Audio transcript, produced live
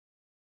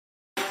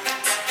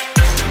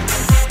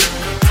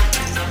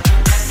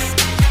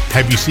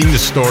Have you seen the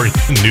story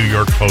in the New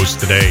York Post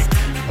today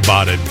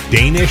about a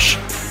Danish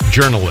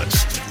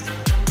journalist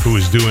who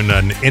was doing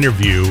an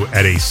interview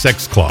at a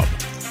sex club?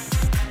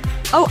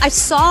 Oh, I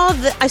saw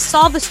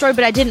the story,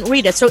 but I didn't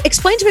read it. So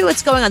explain to me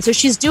what's going on. So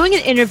she's doing an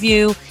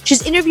interview.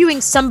 She's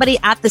interviewing somebody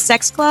at the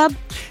sex club.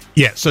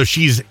 Yeah, so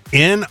she's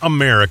in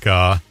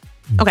America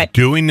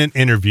doing an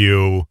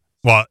interview.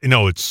 Well,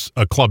 no, it's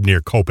a club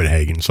near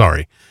Copenhagen.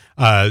 Sorry.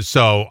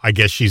 So I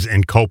guess she's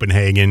in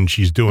Copenhagen.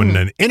 She's doing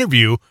an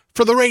interview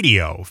for the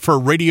radio, for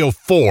Radio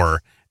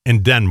 4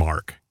 in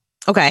Denmark.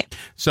 Okay.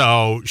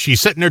 So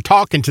she's sitting there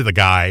talking to the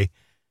guy,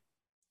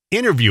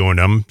 interviewing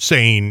him,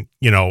 saying,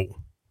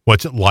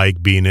 what's it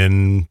like being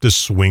in the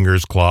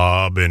swingers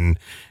club and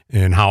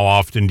how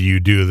often do you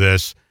do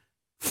this?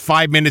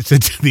 5 minutes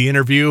into the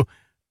interview,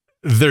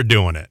 they're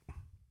doing it.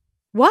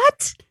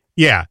 What?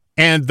 Yeah.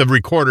 And the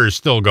recorder is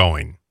still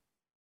going.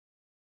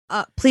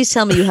 Please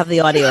tell me you have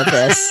the audio of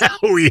this.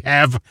 We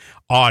have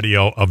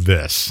audio of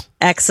this.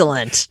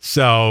 Excellent.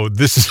 So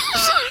this is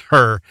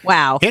her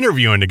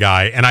interviewing the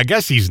guy, and I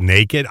guess he's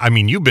naked. I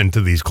mean, you've been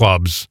to these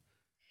clubs.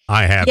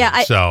 I haven't.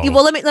 Yeah.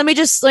 Well, let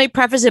me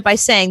preface it by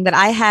saying that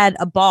I had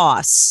a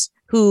boss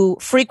who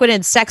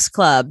frequented sex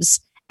clubs,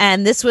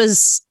 and this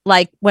was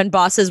like when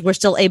bosses were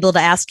still able to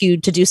ask you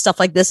to do stuff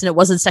like this, and it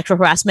wasn't sexual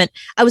harassment.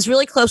 I was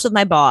really close with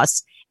my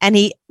boss. And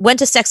he went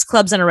to sex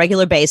clubs on a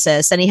regular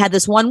basis. And he had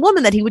this one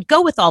woman that he would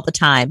go with all the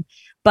time.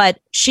 But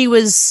she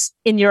was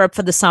in Europe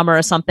for the summer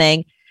or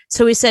something.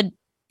 So he said,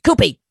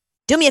 Koopy,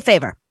 do me a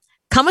favor.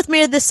 Come with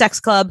me to this sex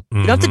club.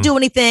 You don't have to do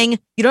anything.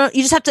 You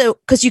just have to,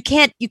 because you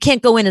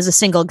can't go in as a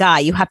single guy.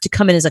 You have to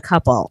come in as a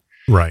couple.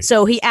 Right.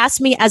 So he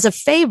asked me as a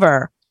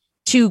favor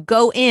to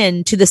go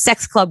in to the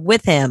sex club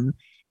with him.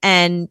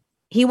 And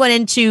he went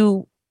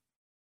into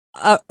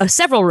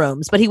several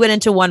rooms, but he went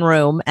into one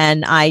room,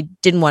 and I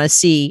didn't want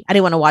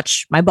to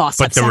watch my boss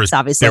have sex,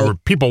 obviously. There were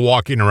people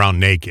walking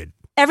around naked.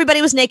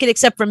 Everybody was naked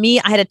except for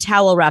me. I had a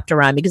towel wrapped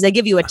around me because they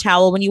give you a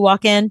towel when you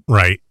walk in.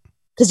 Right.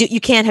 Because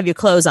you can't have your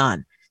clothes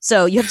on.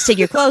 So you have to take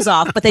your clothes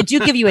off, but they do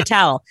give you a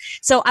towel.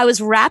 So I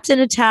was wrapped in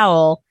a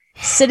towel,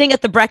 sitting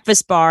at the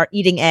breakfast bar,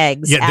 eating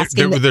eggs. Yeah,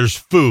 there's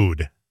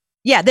food.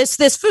 Yeah,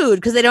 there's food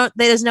because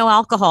there's no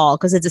alcohol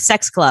because it's a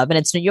sex club and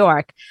it's New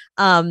York.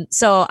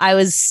 So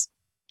I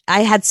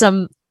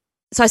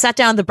sat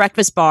down at the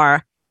breakfast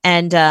bar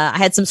and I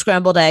had some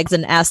scrambled eggs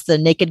and asked the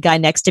naked guy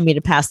next to me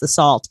to pass the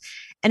salt.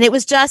 And it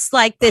was just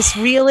like this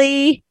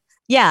really,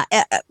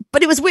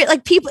 but it was weird.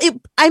 Like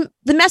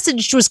the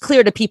message was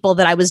clear to people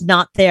that I was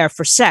not there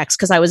for sex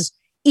because I was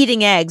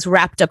eating eggs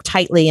wrapped up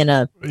tightly in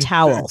a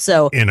towel.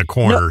 So in a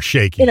corner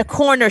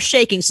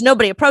shaking. So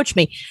nobody approached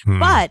me.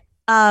 But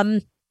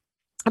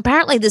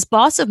apparently this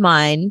boss of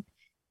mine,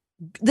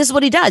 this is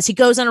what he does. He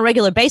goes on a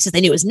regular basis.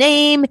 They knew his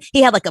name.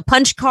 He had like a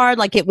punch card,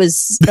 like it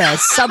was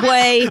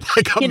Subway,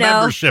 like a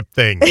membership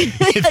thing.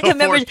 It's like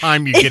the fourth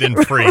time you get in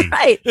free,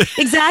 right?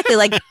 Exactly.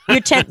 Like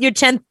your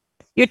 10th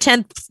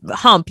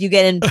hump, you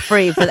get in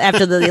free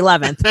after the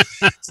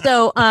 11th.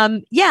 So, I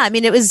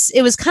mean, it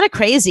was kind of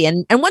crazy.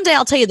 And one day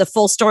I'll tell you the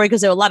full story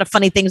because there were a lot of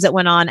funny things that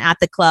went on at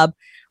the club.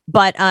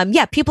 But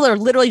people are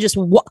literally just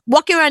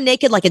walking around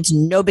naked like it's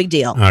no big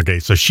deal. Okay,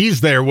 so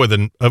she's there with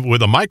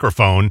a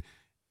microphone,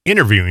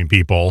 interviewing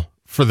people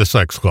for the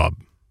sex club.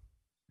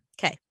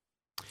 Okay.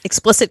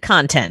 Explicit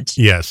content.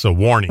 Yes, so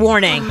warning.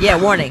 Warning.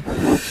 Yeah, warning.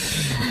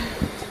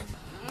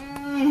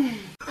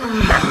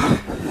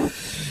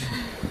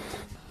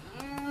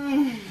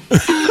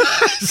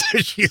 So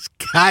she's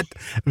got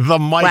the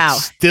mic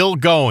still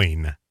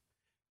going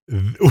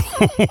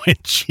when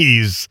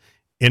she's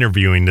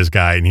interviewing this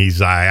guy, and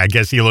he's I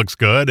guess he looks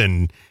good,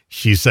 and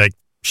she's like,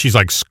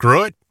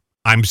 screw it.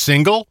 I'm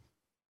single.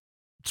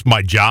 It's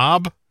my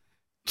job.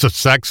 It's a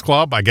sex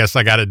club. I guess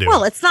I got to do it.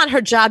 Well, it's not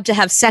her job to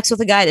have sex with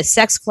a guy at a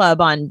sex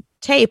club on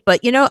tape, but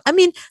I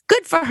mean,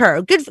 good for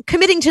her. Good for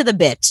committing to the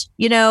bit.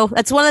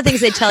 That's one of the things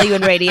they tell you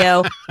in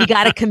radio. You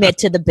got to commit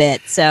to the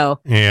bit.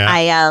 So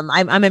yeah.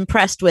 I'm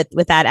impressed with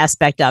that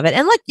aspect of it.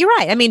 And look, you're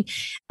right. I mean,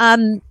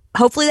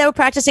 hopefully they were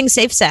practicing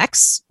safe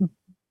sex.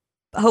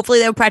 Hopefully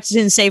they were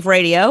practicing safe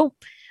radio.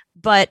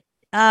 But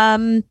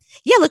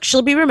look,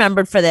 she'll be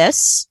remembered for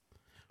this.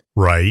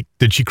 Right.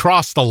 Did she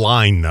cross the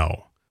line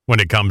though when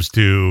it comes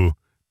to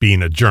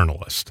being a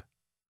journalist?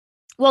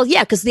 Well,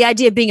 yeah, because the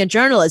idea of being a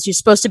journalist, you're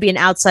supposed to be an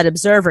outside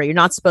observer. You're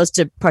not supposed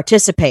to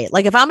participate.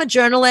 Like if I'm a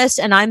journalist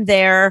and I'm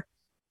there,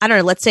 I don't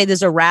know, let's say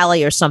there's a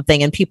rally or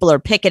something and people are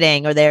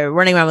picketing or they're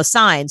running around with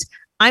signs.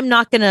 I'm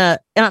not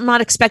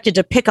expected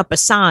to pick up a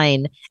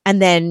sign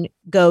and then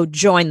go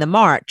join the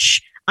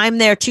march. I'm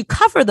there to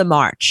cover the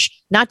march,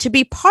 not to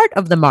be part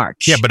of the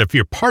march. Yeah, but if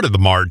you're part of the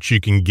march, you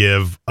can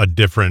give a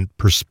different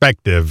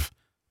perspective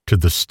to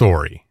the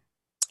story.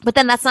 But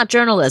then that's not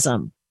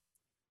journalism.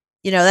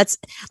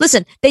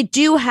 Listen, they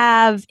do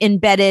have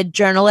embedded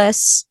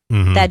journalists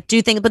that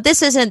do things, but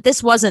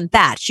this wasn't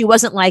that. She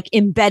wasn't like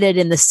embedded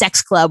in the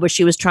sex club where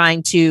she was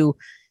trying to,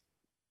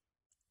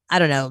 I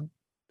don't know,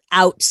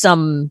 out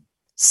some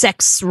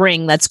sex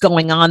ring that's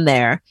going on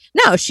there.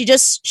 No, she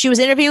was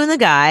interviewing the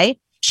guy.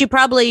 She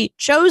probably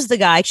chose the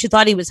guy. She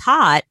thought he was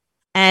hot,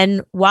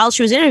 And while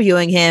she was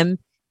interviewing him,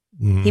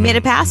 he made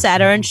a pass at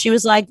her and she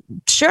was like,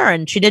 sure.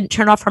 And she didn't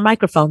turn off her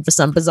microphone for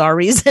some bizarre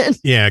reason.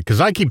 Yeah,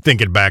 because I keep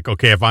thinking back,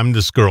 okay, if I'm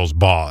this girl's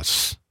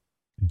boss,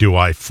 do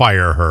I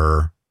fire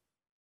her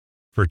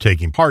for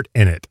taking part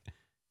in it?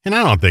 And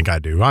I don't think I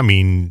do. I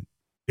mean,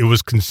 it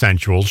was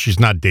consensual. She's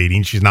not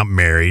dating. She's not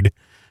married.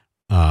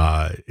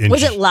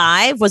 Was it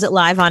live? Was it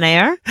live on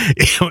air?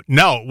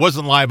 No, it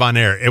wasn't live on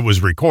air. It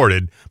was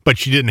recorded, but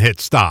she didn't hit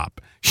stop.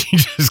 She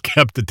just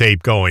kept the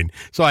tape going.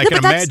 So I can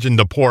imagine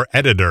the poor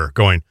editor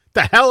going,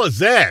 the hell is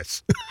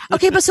this?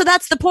 Okay, but so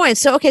that's the point.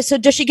 So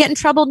does she get in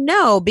trouble?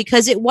 No,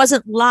 because it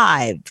wasn't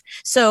live.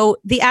 So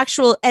the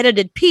actual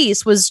edited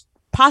piece was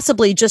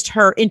possibly just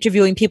her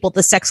interviewing people at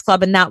the sex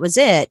club, and that was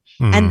it.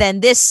 Mm-hmm. And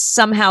then this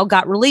somehow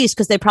got released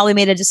because they probably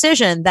made a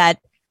decision that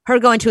her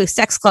going to a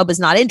sex club is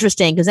not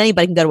interesting because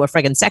anybody can go to a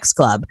friggin' sex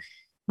club.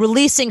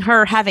 Releasing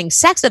her having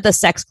sex at the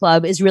sex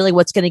club is really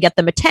what's going to get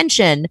them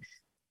attention,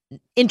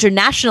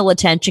 international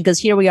attention, because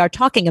here we are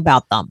talking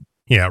about them.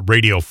 Yeah,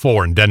 Radio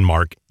 4 in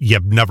Denmark,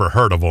 you've never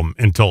heard of them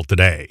until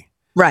today.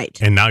 Right.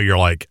 And now you're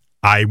like,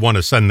 I want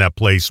to send that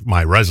place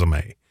my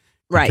resume.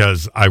 Right.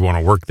 Because I want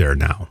to work there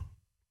now.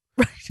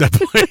 Right. That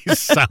place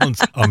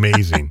sounds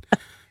amazing.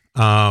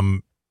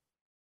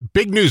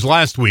 Big news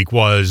last week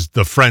was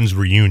the Friends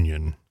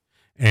reunion.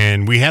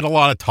 And we had a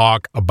lot of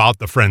talk about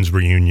the Friends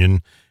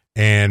reunion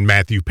and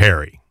Matthew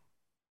Perry.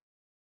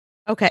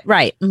 Okay,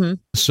 right. Mm-hmm.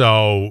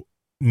 So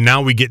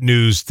now we get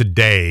news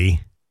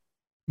today.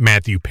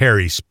 Matthew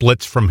Perry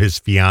splits from his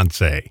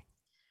fiance.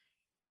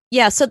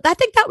 Yeah, so I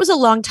think that was a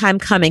long time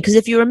coming because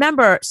if you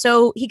remember,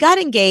 so he got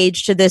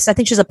engaged to this, I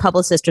think she's a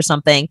publicist or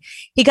something.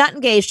 He got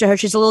engaged to her.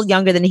 She's a little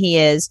younger than he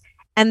is.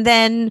 And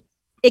then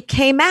it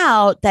came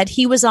out that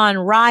he was on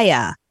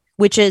Raya,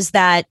 which is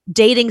that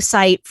dating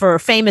site for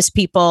famous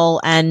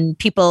people and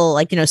people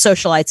like,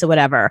 socialites or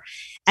whatever,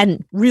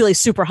 and really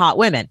super hot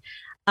women.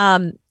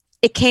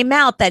 It came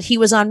out that he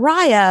was on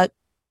Raya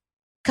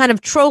kind of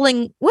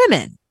trolling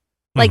women.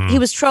 Like he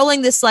was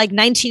trolling this like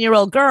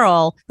 19-year-old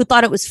girl who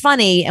thought it was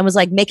funny and was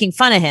like making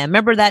fun of him.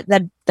 Remember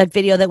that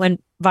video that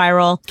went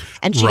viral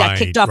and she got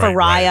kicked off of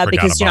Raya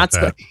because you're not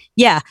supposed.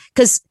 Yeah,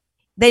 because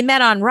they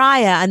met on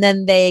Raya and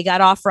then they got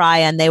off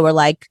Raya and they were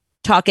like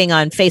talking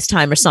on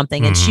FaceTime or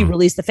something. And she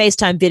released the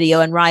FaceTime video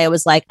and Raya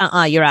was like,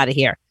 you're out of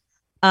here.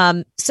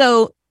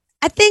 So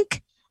I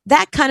think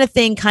that kind of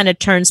thing kind of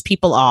turns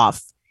people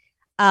off.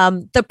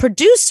 The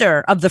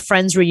producer of the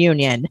Friends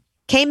reunion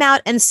came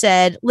out and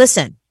said,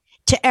 listen,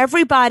 to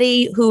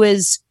everybody who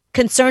is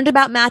concerned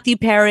about Matthew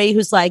Perry,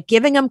 who's like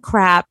giving him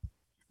crap,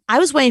 I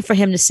was waiting for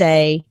him to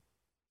say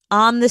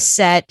on the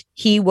set,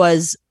 he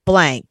was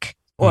blank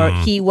or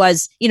he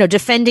was,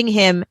 defending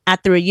him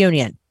at the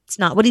reunion. It's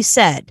not what he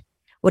said.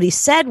 What he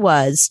said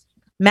was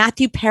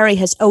Matthew Perry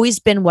has always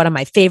been one of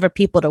my favorite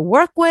people to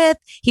work with.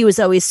 He was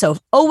always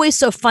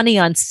so funny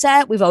on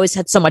set. We've always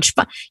had so much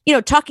fun,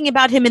 talking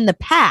about him in the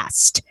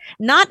past,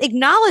 not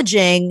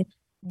acknowledging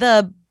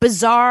the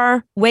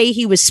bizarre way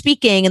he was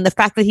speaking and the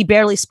fact that he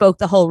barely spoke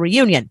the whole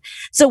reunion.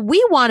 So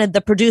we wanted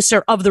the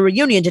producer of the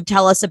reunion to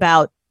tell us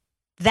about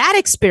that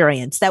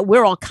experience that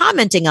we're all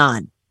commenting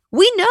on.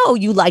 We know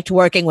you liked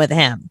working with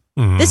him.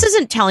 Mm-hmm. This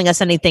isn't telling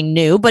us anything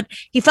new, but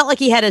he felt like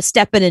he had to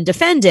step in and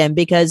defend him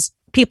because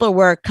people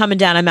were coming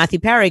down on Matthew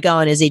Perry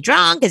going, is he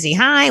drunk? Is he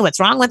high? What's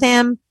wrong with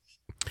him?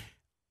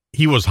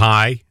 He was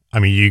high. I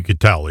mean, you could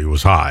tell he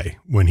was high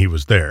when he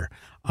was there.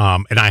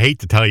 And I hate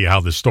to tell you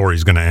how this story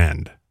is going to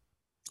end.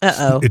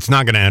 Uh-oh. It's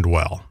not going to end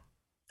well.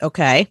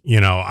 Okay.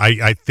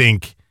 I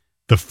think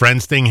the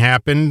Friends thing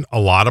happened. A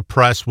lot of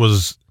press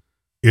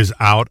is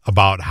out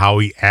about how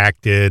he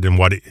acted and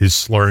what his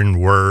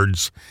slurring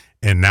words.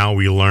 And now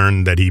we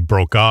learned that he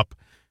broke up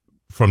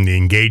from the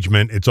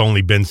engagement. It's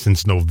only been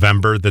since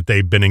November that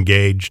they've been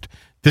engaged.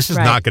 This is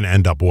not going to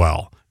end up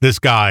well. This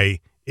guy,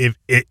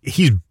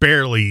 he's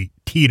barely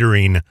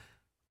teetering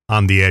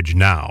on the edge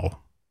now.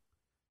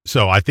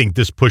 So I think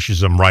this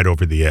pushes him right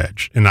over the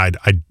edge. And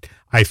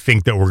I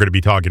think that we're going to be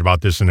talking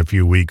about this in a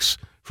few weeks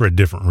for a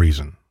different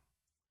reason.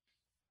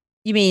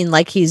 You mean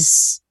like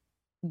he's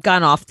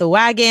gone off the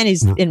wagon,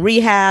 he's in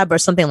rehab or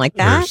something like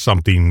that? Or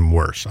something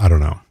worse. I don't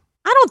know.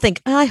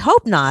 I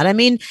hope not. I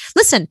mean,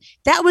 listen,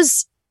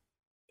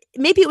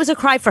 maybe it was a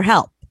cry for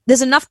help.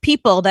 There's enough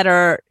people that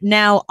are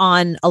now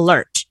on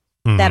alert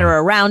that are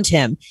around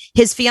him.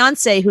 His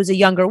fiance, who's a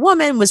younger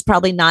woman, was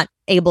probably not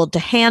able to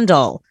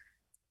handle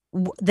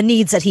the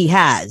needs that he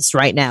has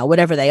right now,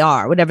 whatever they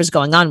are, whatever's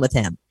going on with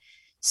him.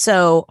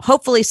 So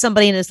hopefully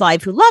somebody in his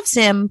life who loves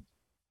him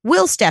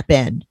will step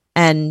in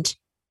and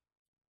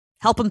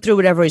help him through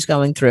whatever he's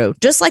going through,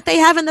 just like they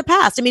have in the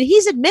past. I mean,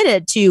 he's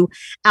admitted to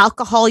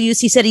alcohol use.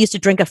 He said he used to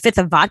drink a fifth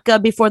of vodka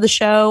before the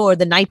show or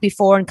the night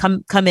before and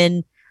come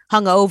in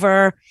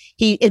hungover.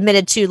 He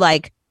admitted to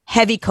like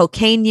heavy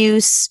cocaine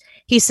use.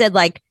 He said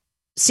like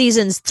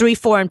seasons 3,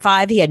 4, and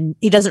 5,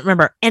 he doesn't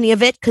remember any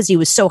of it because he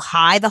was so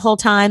high the whole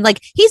time.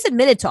 Like he's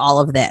admitted to all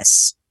of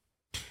this.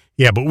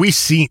 Yeah, but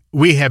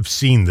we have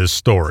seen this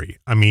story.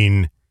 I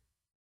mean,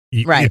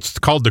 Right. It's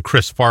called the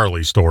Chris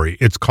Farley story.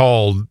 It's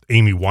called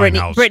Amy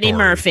Winehouse. Brittany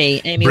Murphy,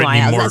 Amy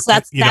Winehouse.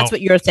 That's what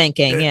you're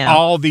thinking. Yeah.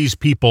 All these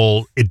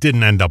people, it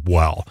didn't end up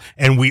well,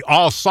 and we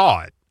all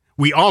saw it.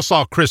 We all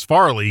saw Chris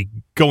Farley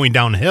going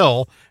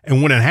downhill,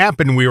 and when it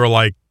happened, we were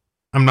like,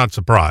 "I'm not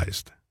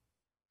surprised."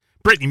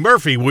 Brittany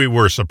Murphy, we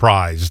were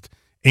surprised.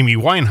 Amy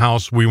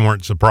Winehouse, we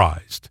weren't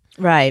surprised.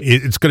 Right.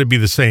 It's going to be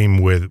the same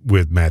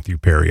with Matthew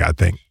Perry, I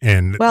think,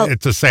 and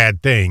it's a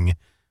sad thing,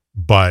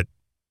 but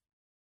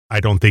I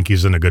don't think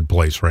he's in a good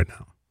place right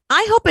now.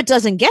 I hope it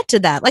doesn't get to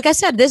that. Like I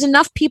said, there's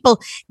enough people.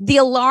 The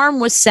alarm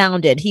was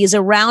sounded. He's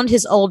around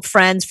his old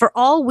friends. For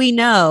all we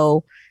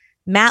know,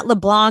 Matt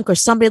LeBlanc or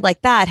somebody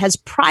like that has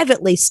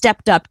privately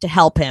stepped up to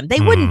help him. They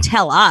wouldn't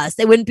tell us.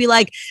 They wouldn't be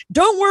like,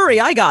 "Don't worry,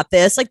 I got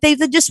this." Like they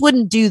just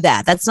wouldn't do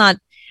that. That's not.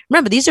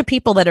 Remember, these are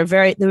people that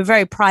they were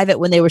very private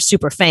when they were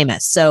super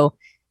famous. So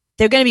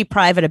they're going to be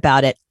private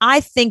about it.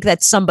 I think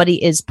that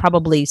somebody is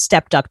probably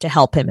stepped up to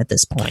help him at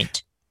this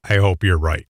point. I hope you're right.